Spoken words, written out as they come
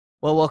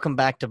Well, welcome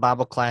back to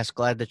Bible class.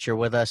 Glad that you're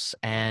with us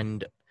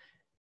and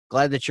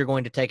glad that you're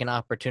going to take an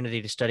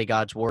opportunity to study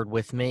God's Word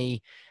with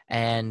me.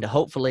 And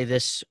hopefully,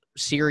 this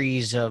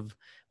series of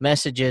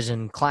messages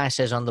and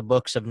classes on the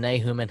books of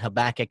Nahum and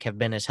Habakkuk have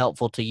been as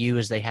helpful to you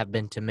as they have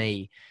been to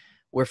me.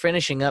 We're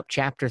finishing up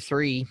chapter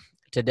 3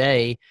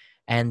 today,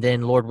 and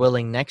then, Lord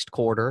willing, next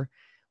quarter,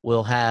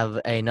 we'll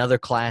have another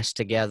class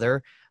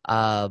together.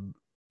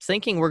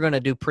 Thinking we're going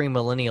to do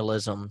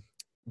premillennialism,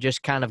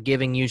 just kind of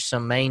giving you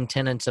some main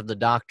tenets of the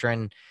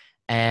doctrine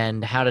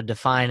and how to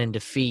define and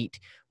defeat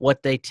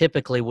what they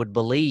typically would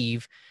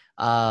believe.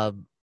 I've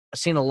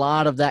seen a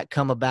lot of that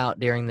come about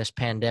during this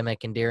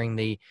pandemic and during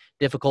the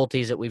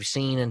difficulties that we've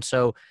seen. And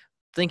so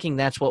thinking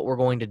that's what we're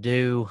going to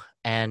do.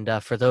 And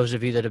for those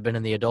of you that have been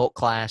in the adult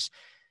class,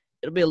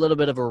 it'll be a little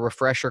bit of a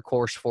refresher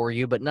course for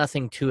you, but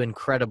nothing too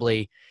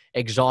incredibly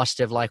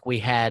exhaustive like we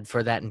had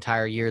for that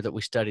entire year that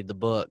we studied the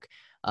book.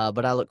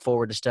 But I look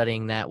forward to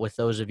studying that with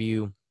those of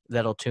you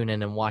that'll tune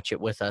in and watch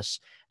it with us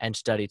and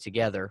study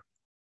together.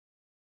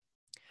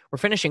 We're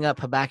finishing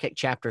up Habakkuk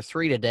Chapter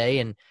 3 today,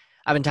 and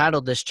I've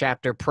entitled this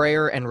chapter,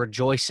 Prayer and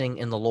Rejoicing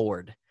in the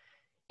Lord.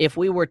 If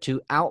we were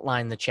to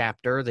outline the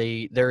chapter,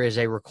 there is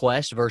a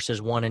request, verses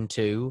 1 and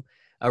 2,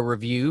 a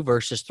review,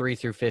 verses 3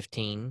 through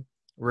 15,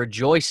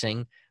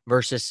 rejoicing,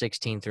 verses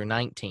 16 through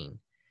 19.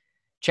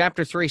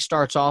 Chapter 3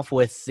 starts off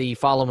with the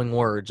following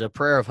words, a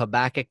prayer of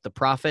Habakkuk the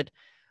prophet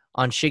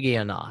on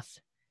Shigionoth.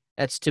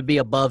 That's to be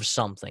above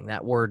something,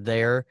 that word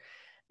there.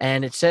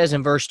 And it says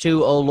in verse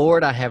 2, O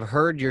Lord, I have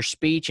heard your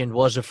speech and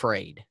was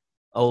afraid.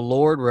 O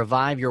Lord,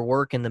 revive your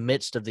work in the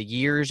midst of the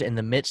years. In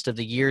the midst of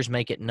the years,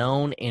 make it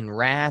known. In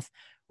wrath,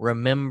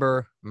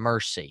 remember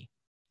mercy.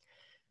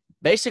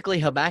 Basically,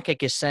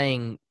 Habakkuk is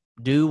saying,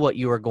 do what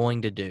you are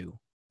going to do,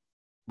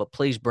 but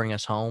please bring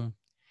us home.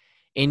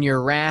 In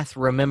your wrath,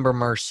 remember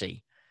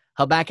mercy.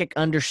 Habakkuk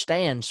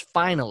understands,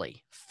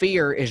 finally,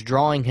 fear is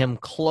drawing him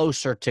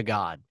closer to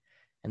God.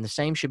 And the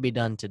same should be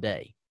done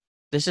today.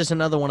 This is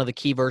another one of the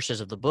key verses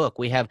of the book.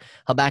 We have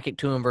Habakkuk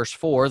 2 and verse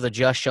 4, the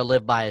just shall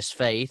live by his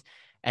faith.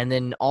 And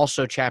then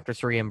also chapter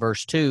 3 and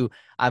verse 2,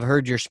 I've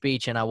heard your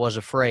speech and I was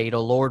afraid.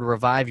 O Lord,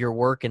 revive your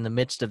work in the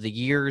midst of the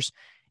years.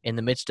 In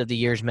the midst of the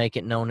years, make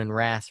it known. In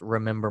wrath,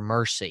 remember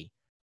mercy.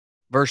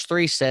 Verse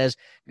 3 says,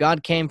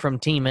 God came from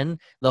Teman,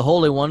 the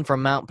Holy One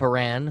from Mount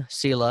Paran,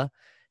 Selah.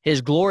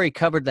 His glory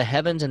covered the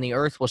heavens and the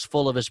earth was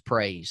full of his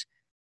praise.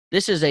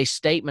 This is a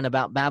statement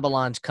about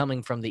Babylon's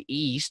coming from the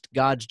east.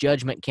 God's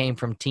judgment came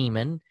from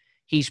Teman.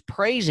 He's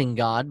praising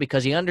God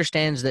because he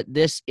understands that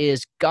this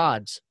is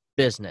God's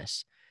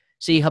business.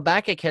 See,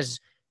 Habakkuk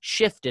has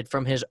shifted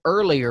from his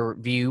earlier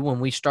view when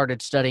we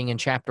started studying in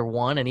chapter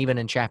 1 and even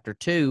in chapter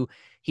 2.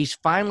 He's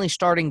finally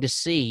starting to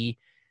see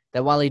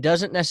that while he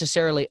doesn't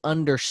necessarily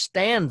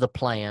understand the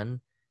plan,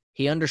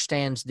 he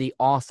understands the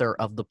author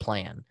of the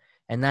plan,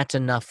 and that's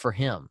enough for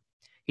him.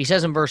 He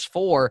says in verse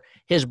 4,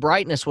 his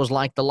brightness was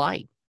like the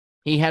light.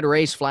 He had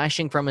rays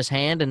flashing from his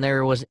hand, and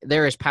there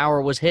his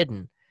power was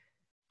hidden.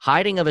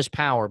 Hiding of his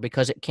power,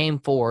 because it came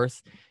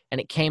forth, and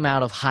it came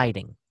out of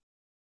hiding.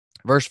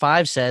 Verse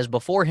 5 says,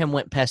 before him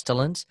went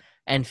pestilence,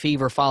 and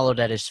fever followed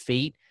at his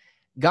feet.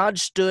 God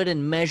stood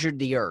and measured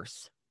the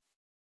earth.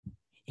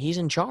 He's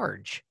in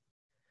charge.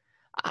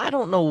 I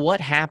don't know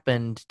what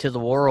happened to the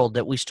world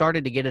that we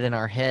started to get it in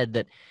our head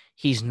that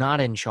he's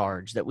not in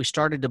charge, that we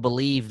started to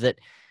believe that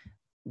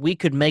we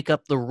could make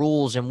up the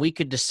rules and we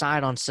could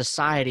decide on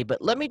society.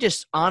 But let me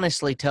just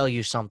honestly tell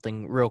you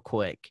something real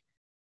quick.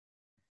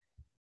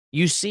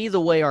 You see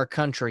the way our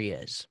country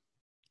is.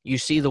 You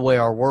see the way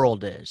our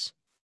world is.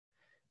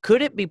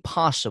 Could it be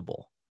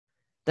possible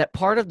that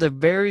part of the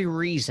very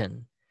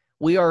reason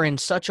we are in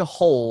such a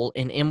hole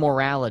in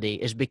immorality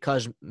is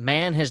because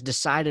man has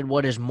decided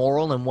what is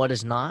moral and what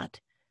is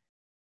not?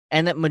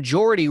 And that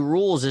majority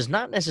rules is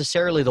not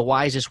necessarily the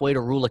wisest way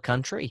to rule a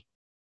country?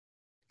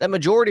 That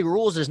majority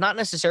rules is not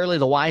necessarily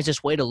the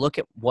wisest way to look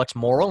at what's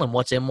moral and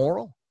what's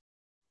immoral?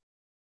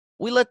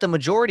 We let the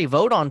majority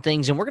vote on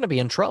things and we're going to be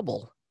in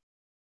trouble.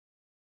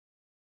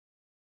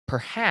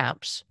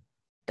 Perhaps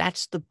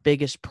that's the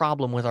biggest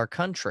problem with our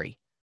country.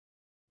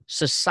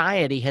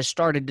 Society has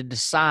started to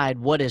decide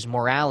what is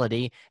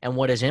morality and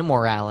what is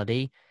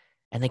immorality,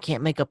 and they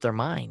can't make up their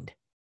mind.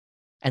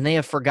 And they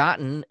have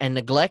forgotten and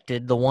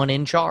neglected the one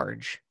in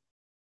charge.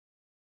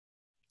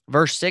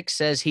 Verse 6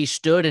 says, he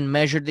stood and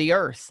measured the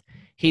earth.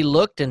 He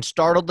looked and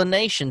startled the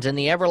nations, and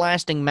the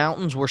everlasting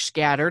mountains were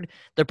scattered.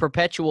 The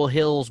perpetual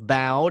hills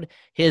bowed.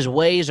 His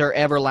ways are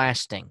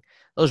everlasting.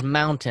 Those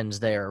mountains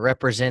there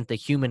represent the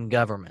human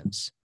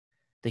governments.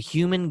 The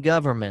human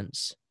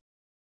governments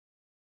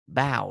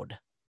bowed.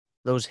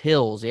 Those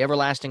hills, the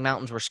everlasting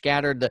mountains were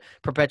scattered. The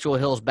perpetual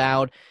hills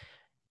bowed.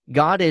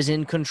 God is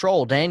in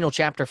control. Daniel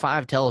chapter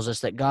 5 tells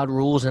us that God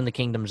rules in the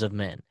kingdoms of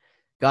men.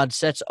 God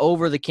sets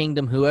over the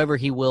kingdom whoever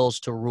he wills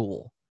to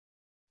rule.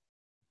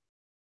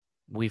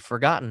 We've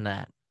forgotten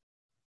that.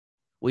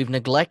 We've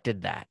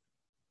neglected that.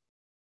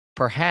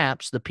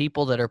 Perhaps the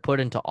people that are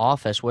put into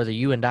office, whether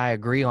you and I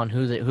agree on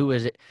who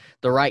is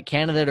the right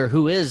candidate or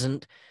who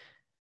isn't,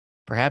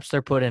 perhaps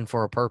they're put in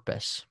for a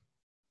purpose.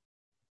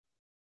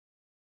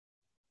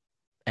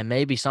 And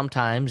maybe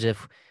sometimes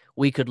if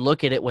we could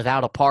look at it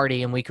without a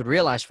party and we could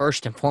realize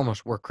first and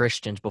foremost we're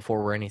Christians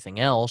before we're anything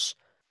else.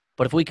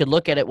 But if we could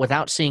look at it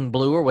without seeing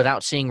blue or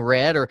without seeing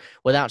red or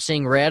without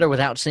seeing red or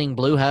without seeing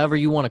blue, however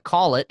you want to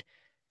call it,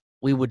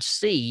 we would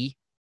see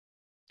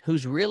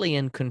who's really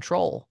in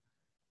control.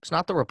 It's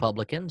not the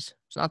Republicans.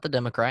 It's not the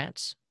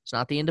Democrats. It's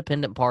not the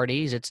independent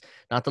parties. It's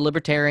not the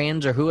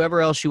libertarians or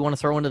whoever else you want to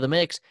throw into the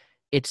mix.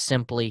 It's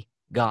simply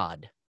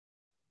God.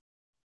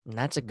 And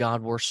that's a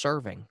God we're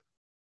serving.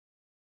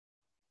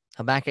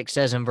 Habakkuk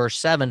says in verse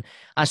 7,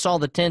 I saw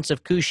the tents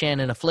of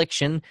Cushan in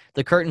affliction.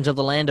 The curtains of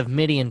the land of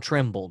Midian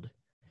trembled.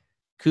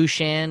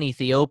 Cushan,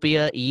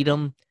 Ethiopia,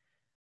 Edom.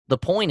 The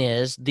point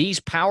is, these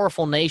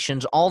powerful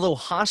nations, although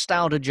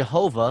hostile to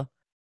Jehovah,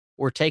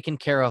 were taken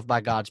care of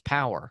by God's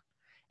power.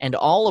 And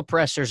all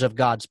oppressors of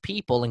God's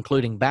people,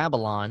 including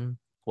Babylon,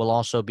 will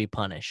also be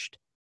punished.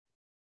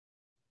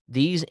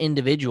 These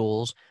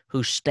individuals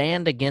who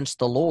stand against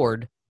the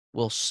Lord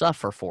will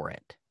suffer for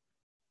it,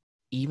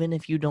 even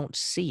if you don't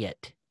see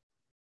it.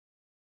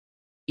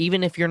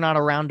 Even if you're not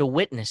around to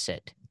witness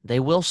it, they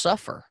will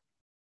suffer.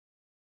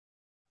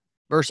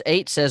 Verse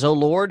 8 says, O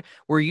Lord,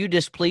 were you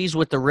displeased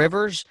with the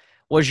rivers?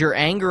 Was your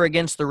anger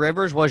against the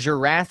rivers? Was your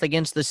wrath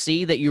against the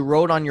sea that you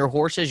rode on your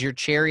horses, your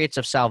chariots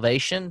of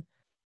salvation?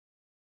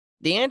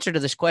 The answer to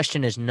this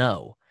question is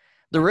no.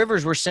 The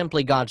rivers were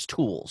simply God's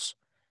tools.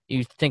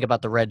 You think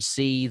about the Red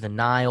Sea, the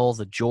Nile,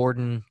 the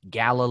Jordan,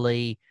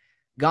 Galilee.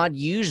 God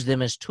used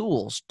them as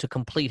tools to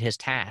complete his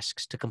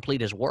tasks, to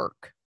complete his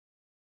work.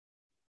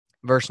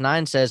 Verse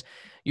 9 says,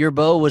 your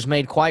bow was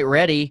made quite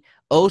ready.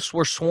 Oaths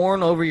were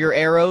sworn over your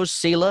arrows,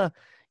 Selah.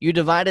 You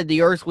divided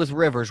the earth with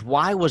rivers.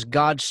 Why was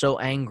God so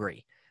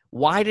angry?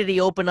 Why did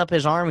he open up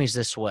his armies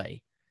this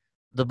way?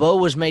 The bow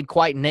was made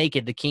quite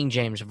naked, the King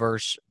James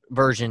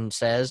version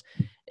says.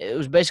 It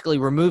was basically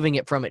removing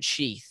it from its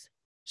sheath.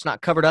 It's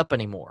not covered up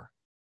anymore.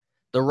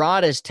 The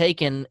rod has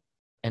taken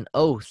an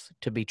oath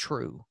to be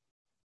true.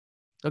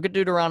 Look at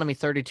Deuteronomy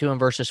 32 and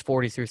verses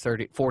 40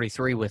 through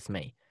 43 with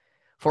me.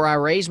 For I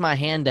raise my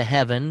hand to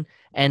heaven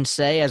and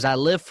say, as I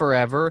live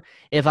forever,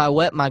 if I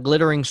whet my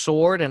glittering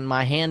sword and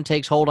my hand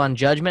takes hold on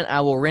judgment, I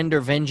will render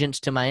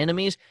vengeance to my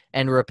enemies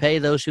and repay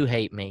those who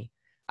hate me.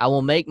 I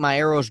will make my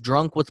arrows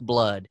drunk with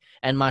blood,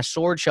 and my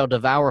sword shall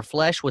devour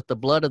flesh with the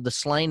blood of the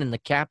slain and the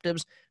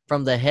captives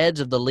from the heads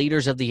of the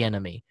leaders of the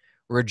enemy.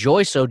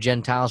 Rejoice, O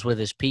Gentiles, with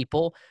his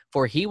people,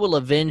 for he will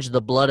avenge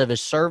the blood of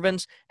his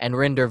servants and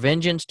render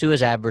vengeance to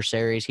his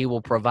adversaries. He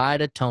will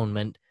provide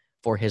atonement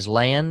for his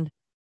land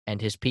and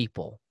his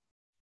people.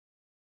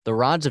 The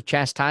rods of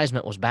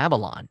chastisement was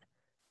Babylon.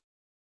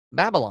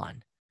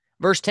 Babylon.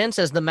 Verse 10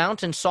 says, the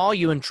mountains saw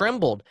you and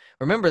trembled.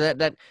 Remember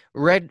that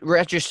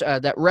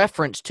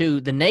reference to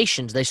the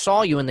nations. They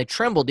saw you and they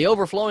trembled. The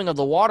overflowing of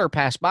the water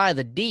passed by.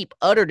 The deep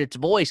uttered its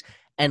voice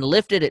and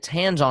lifted its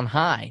hands on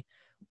high.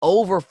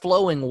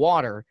 Overflowing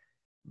water,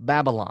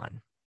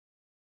 Babylon.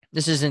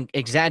 This is an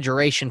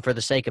exaggeration for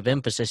the sake of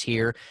emphasis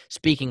here,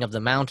 speaking of the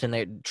mountain,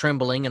 they're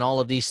trembling and all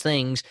of these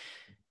things.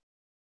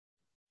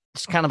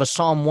 It's kind of a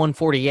Psalm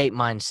 148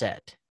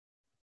 mindset.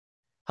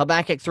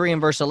 Habakkuk 3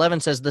 and verse 11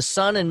 says, the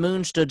sun and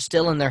moon stood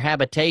still in their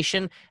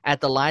habitation.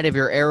 At the light of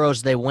your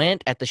arrows they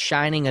went, at the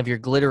shining of your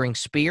glittering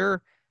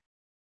spear.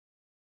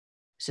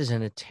 This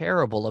isn't a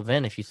terrible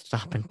event if you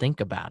stop and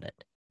think about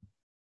it.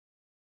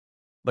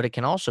 But it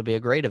can also be a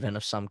great event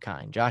of some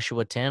kind.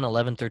 Joshua 10,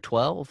 11 through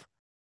 12.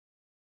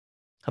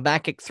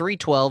 Habakkuk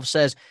 3:12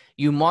 says,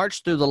 you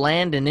marched through the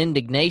land in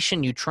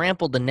indignation, you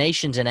trampled the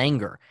nations in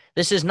anger.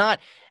 This is not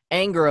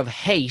anger of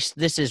haste,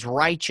 this is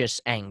righteous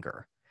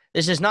anger.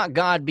 This is not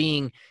God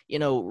being,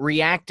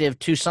 reactive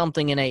to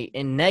something in a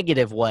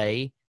negative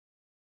way,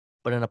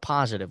 but in a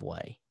positive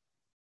way.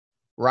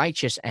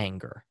 Righteous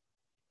anger.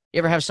 You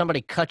ever have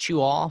somebody cut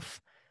you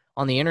off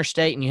on the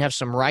interstate and you have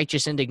some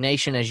righteous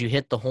indignation as you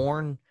hit the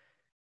horn?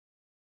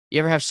 You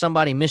ever have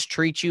somebody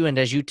mistreat you and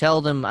as you tell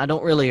them, I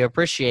don't really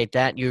appreciate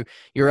that,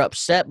 you're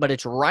upset, but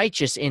it's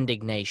righteous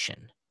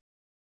indignation.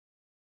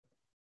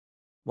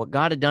 What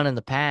God had done in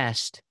the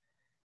past,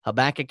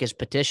 Habakkuk is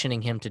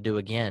petitioning him to do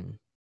again.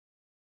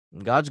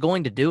 God's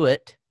going to do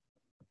it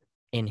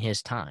in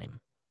his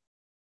time.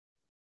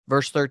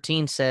 Verse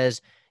 13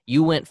 says,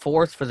 you went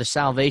forth for the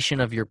salvation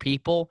of your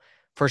people,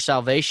 for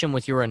salvation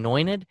with your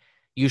anointed.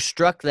 You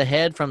struck the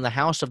head from the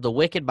house of the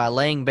wicked by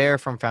laying bare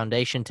from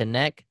foundation to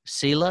neck,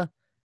 Selah.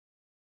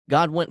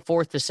 God went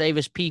forth to save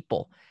his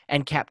people,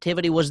 and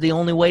captivity was the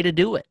only way to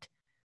do it.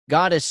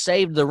 God has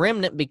saved the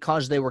remnant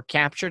because they were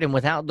captured, and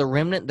without the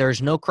remnant,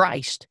 there's no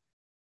Christ.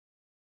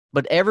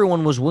 But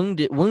everyone was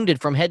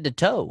wounded from head to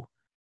toe.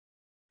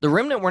 The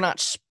remnant were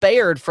not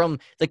spared from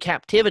the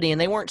captivity, and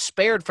they weren't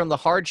spared from the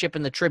hardship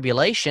and the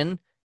tribulation,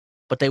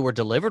 but they were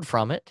delivered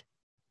from it.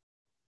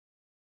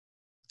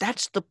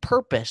 That's the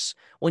purpose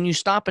when you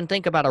stop and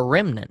think about a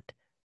remnant.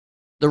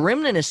 The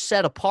remnant is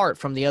set apart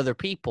from the other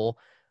people,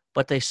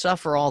 but they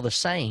suffer all the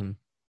same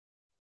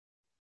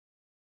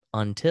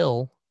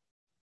until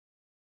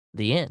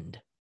the end.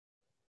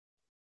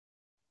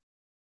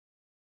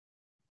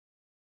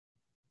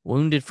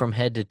 Wounded from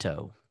head to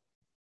toe.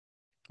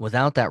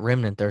 Without that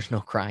remnant, there's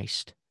no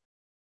Christ.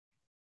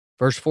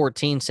 Verse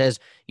 14 says,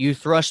 "You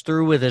thrust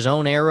through with his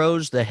own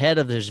arrows the head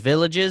of his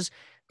villages.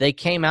 They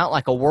came out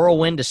like a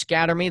whirlwind to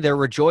scatter me. Their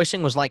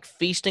rejoicing was like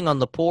feasting on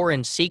the poor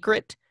in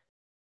secret."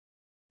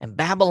 And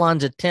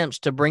Babylon's attempts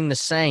to bring the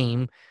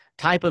same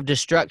type of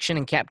destruction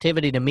and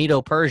captivity to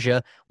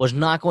Medo-Persia was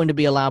not going to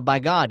be allowed by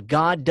God.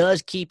 God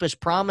does keep his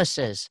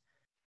promises.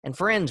 And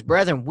friends,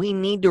 brethren, we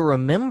need to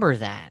remember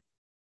that.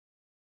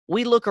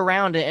 We look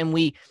around and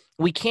we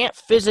can't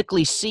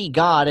physically see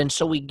God, and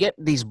so we get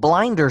these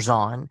blinders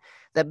on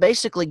that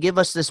basically give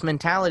us this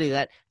mentality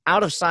that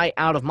out of sight,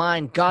 out of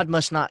mind, God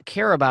must not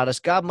care about us.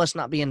 God must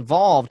not be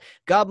involved.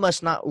 God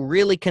must not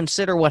really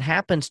consider what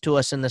happens to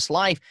us in this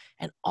life.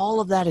 And all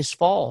of that is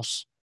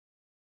false.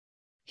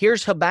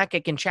 Here's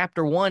Habakkuk in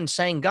chapter 1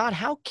 saying, God,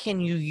 how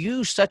can you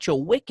use such a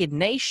wicked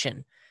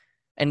nation?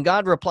 And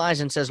God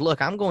replies and says,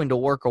 look, I'm going to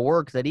work a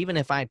work that even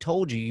if I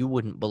told you, you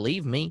wouldn't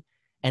believe me.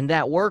 And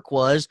that work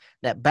was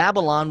that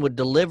Babylon would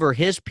deliver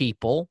his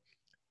people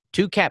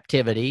to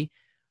captivity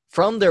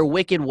from their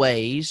wicked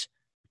ways,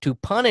 to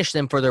punish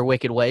them for their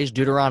wicked ways,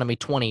 Deuteronomy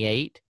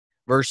 28,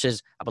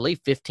 verses, I believe,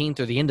 15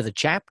 through the end of the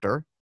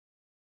chapter.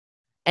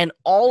 And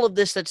all of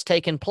this that's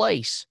taken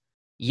place,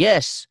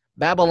 yes,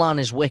 Babylon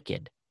is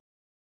wicked.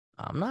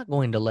 I'm not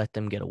going to let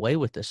them get away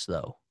with this,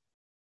 though.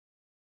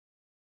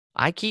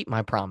 I keep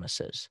my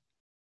promises.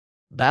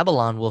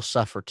 Babylon will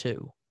suffer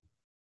too,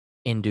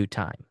 in due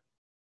time.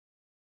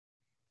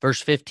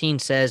 Verse 15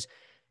 says,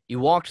 you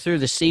walked through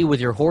the sea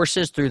with your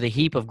horses, through the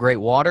heap of great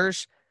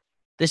waters.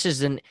 This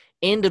is an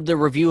end of the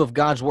review of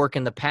God's work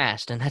in the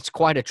past, and that's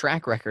quite a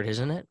track record,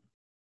 isn't it?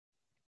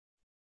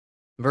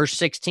 Verse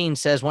 16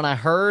 says, when I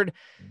heard,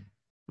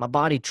 my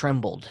body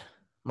trembled.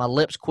 My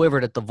lips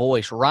quivered at the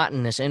voice.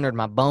 Rottenness entered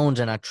my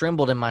bones, and I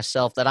trembled in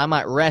myself that I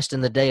might rest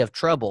in the day of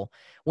trouble.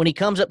 When he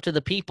comes up to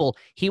the people,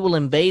 he will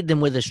invade them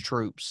with his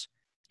troops.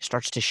 He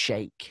starts to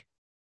shake.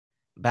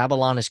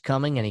 Babylon is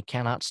coming, and he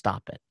cannot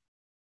stop it.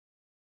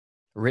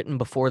 Written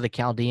before the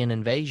Chaldean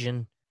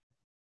invasion,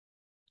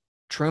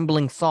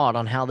 trembling thought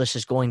on how this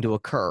is going to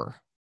occur.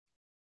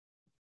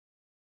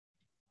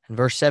 And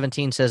verse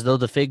 17 says, though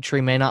the fig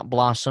tree may not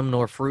blossom,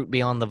 nor fruit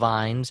be on the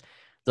vines,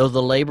 though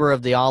the labor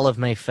of the olive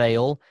may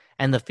fail,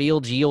 and the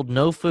fields yield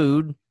no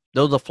food,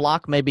 though the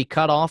flock may be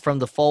cut off from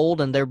the fold,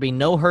 and there be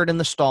no herd in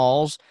the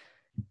stalls,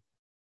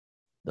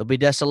 there'll be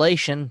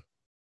desolation.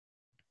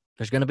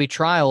 There's going to be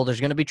trial. There's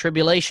going to be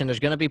tribulation. There's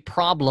going to be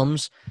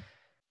problems.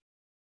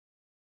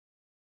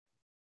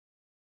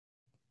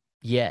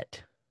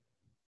 Yet.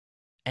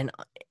 And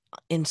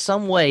in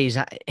some ways,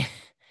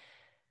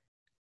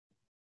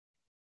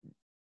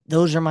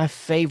 those are my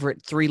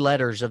favorite three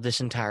letters of this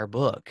entire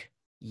book.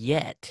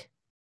 Yet.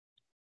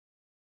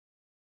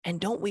 And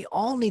don't we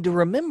all need to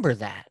remember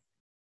that?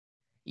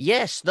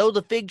 Yes, though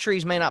the fig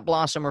trees may not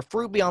blossom, or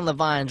fruit be on the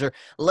vines, or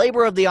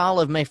labor of the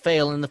olive may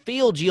fail, and the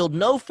fields yield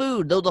no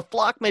food, though the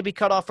flock may be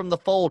cut off from the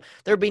fold,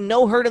 there be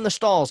no herd in the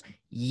stalls,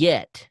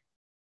 yet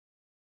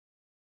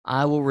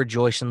I will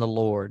rejoice in the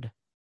Lord.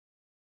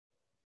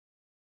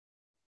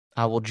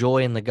 I will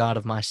joy in the God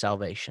of my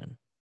salvation.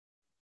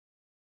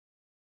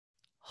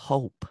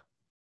 Hope.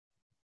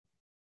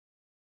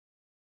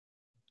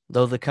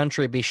 Though the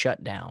country be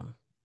shut down,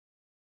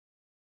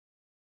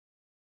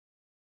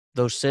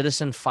 though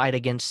citizen fight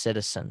against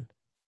citizen,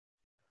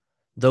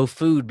 though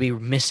food be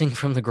missing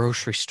from the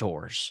grocery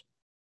stores,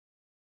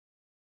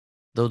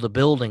 though the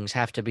buildings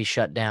have to be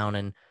shut down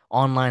and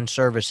online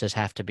services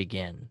have to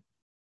begin,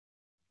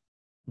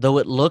 though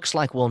it looks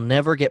like we'll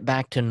never get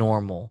back to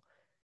normal,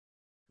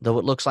 though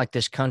it looks like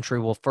this country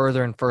will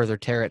further and further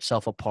tear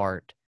itself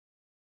apart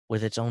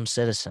with its own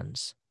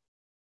citizens,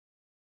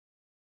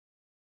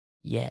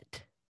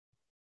 yet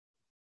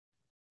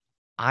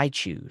I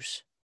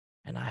choose,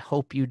 and I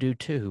hope you do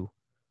too,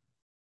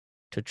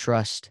 to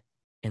trust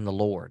in the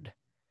Lord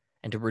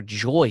and to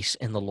rejoice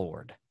in the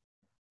Lord.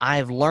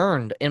 I've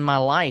learned in my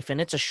life,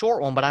 and it's a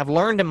short one, but I've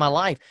learned in my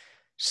life,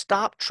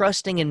 stop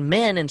trusting in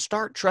men and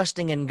start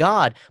trusting in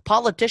God.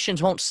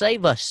 Politicians won't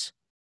save us.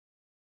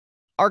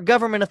 Our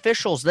government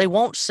officials, they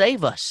won't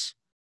save us.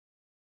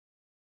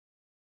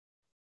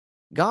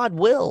 God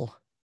will.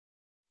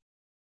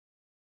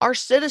 Our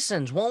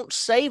citizens won't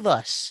save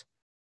us.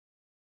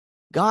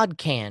 God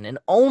can, and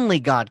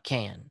only God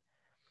can.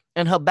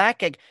 And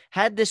Habakkuk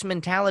had this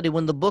mentality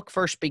when the book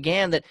first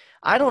began that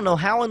I don't know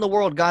how in the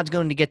world God's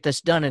going to get this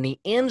done. And he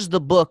ends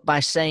the book by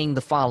saying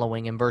the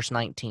following in verse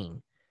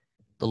 19.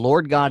 The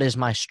Lord God is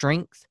my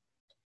strength.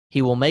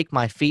 He will make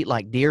my feet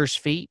like deer's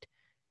feet,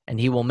 and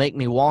he will make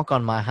me walk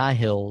on my high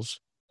hills.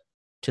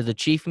 To the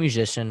chief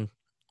musician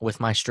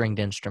with my stringed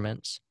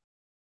instruments,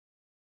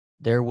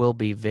 there will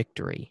be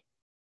victory.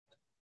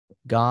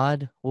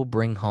 God will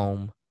bring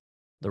home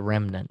the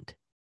remnant.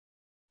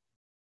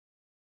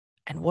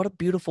 And what a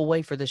beautiful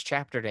way for this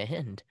chapter to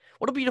end.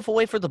 What a beautiful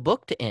way for the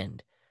book to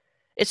end.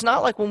 It's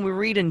not like when we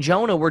read in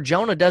Jonah where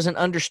Jonah doesn't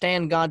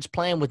understand God's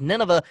plan with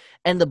Nineveh,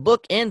 and the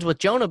book ends with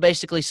Jonah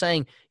basically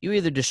saying, you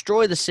either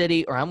destroy the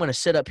city or I'm going to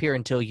sit up here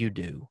until you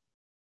do.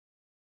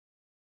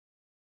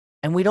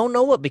 And we don't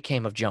know what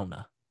became of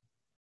Jonah.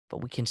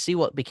 But we can see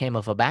what became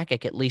of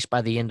Habakkuk, at least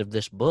by the end of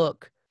this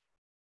book.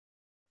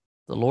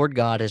 The Lord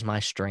God is my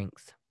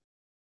strength.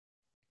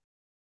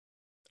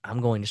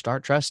 I'm going to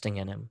start trusting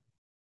in him.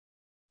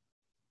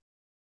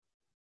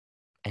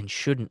 And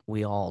shouldn't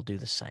we all do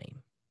the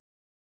same?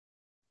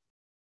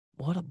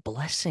 What a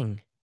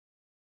blessing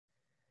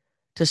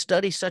to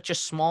study such a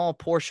small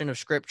portion of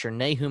Scripture,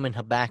 Nahum and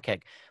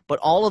Habakkuk, but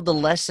all of the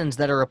lessons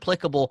that are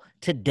applicable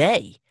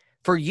today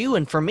for you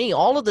and for me,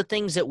 all of the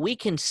things that we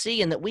can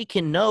see and that we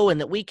can know and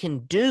that we can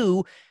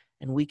do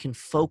and we can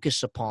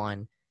focus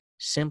upon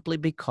simply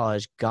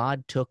because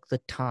God took the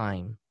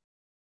time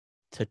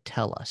to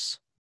tell us.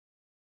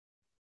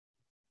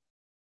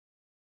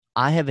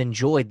 I have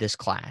enjoyed this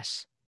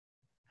class,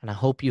 and I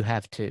hope you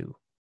have too.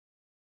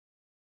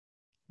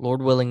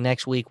 Lord willing,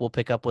 next week we'll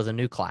pick up with a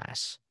new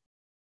class.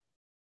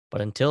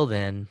 But until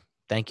then,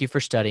 thank you for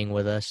studying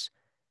with us,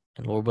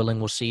 and Lord willing,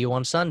 we'll see you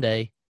on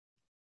Sunday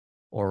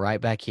or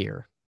right back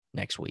here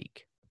next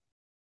week.